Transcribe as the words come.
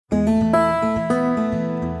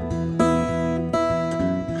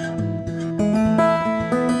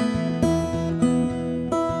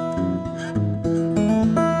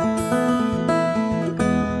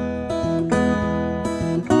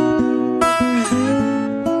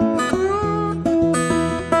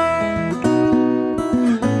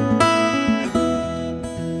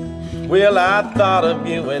Well, I thought of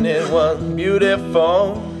you and it was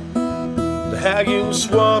beautiful, how you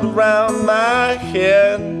swirled around my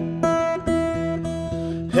head. And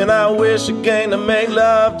I wish again to make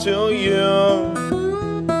love to you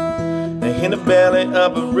in the belly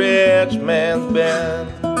of a rich man's bed.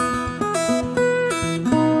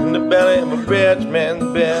 In the belly of a rich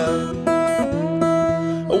man's bed.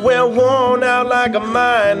 Well, worn out like a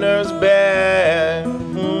miner's bed,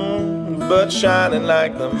 but shining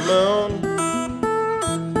like the moon.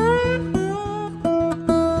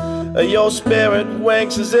 Your spirit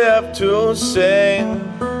wakes as if to say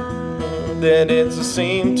that it's a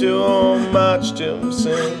scene too much to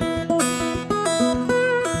sing,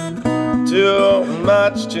 too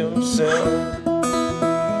much to sing.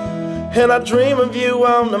 And I dream of you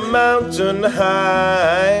on the mountain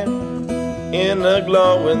high, in a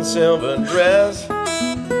glowing silver dress.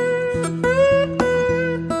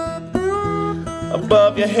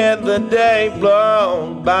 Above your head the day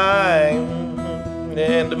blows by,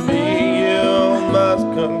 and to me you must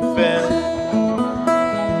confess,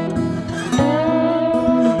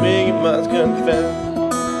 to me you must confess.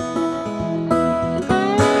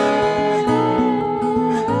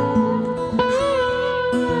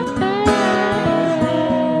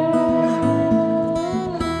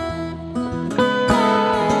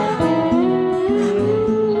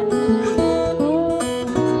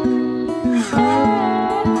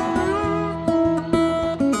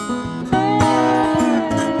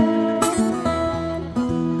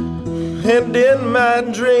 And in my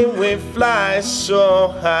dream we fly so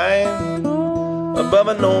high, above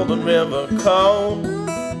a northern river cold.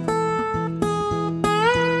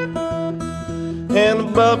 And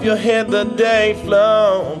above your head the day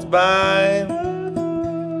floats by,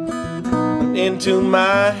 and into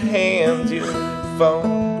my hands you fall,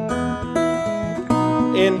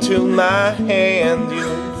 into my hands you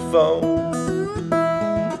fall.